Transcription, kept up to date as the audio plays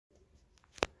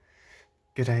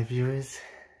G'day viewers,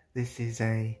 this is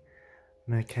a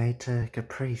Mercator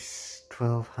Caprice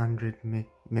 1200mm.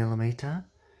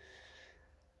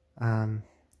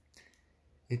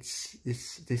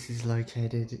 This is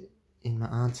located in my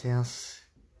aunt's house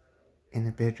in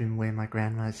the bedroom where my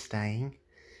grandma's staying.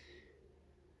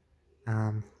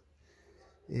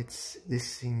 This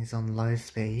thing is on low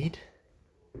speed.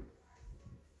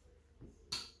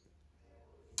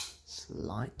 It's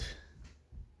light.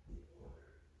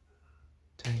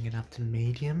 Turning it up to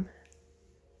medium.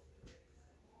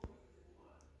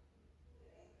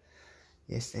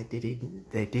 Yes, they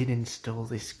did install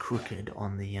this crooked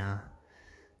on the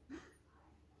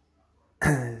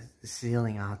the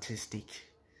ceiling artistic.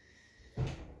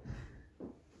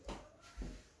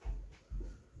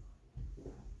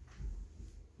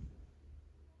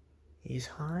 Here's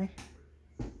high.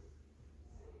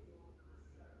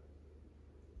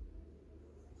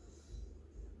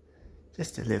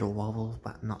 Just a little wobble,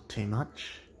 but not too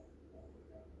much.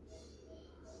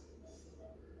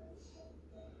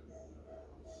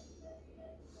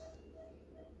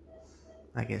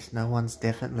 I guess no one's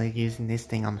definitely using this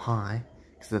thing on high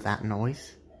because of that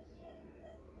noise.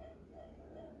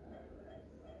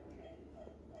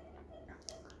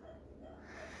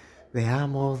 There are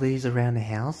more of these around the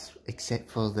house,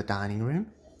 except for the dining room.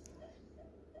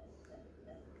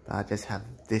 But I just have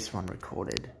this one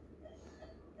recorded.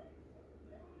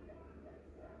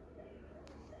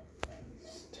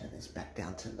 Let's turn this back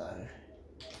down to low.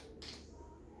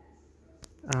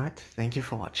 Alright, thank you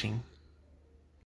for watching.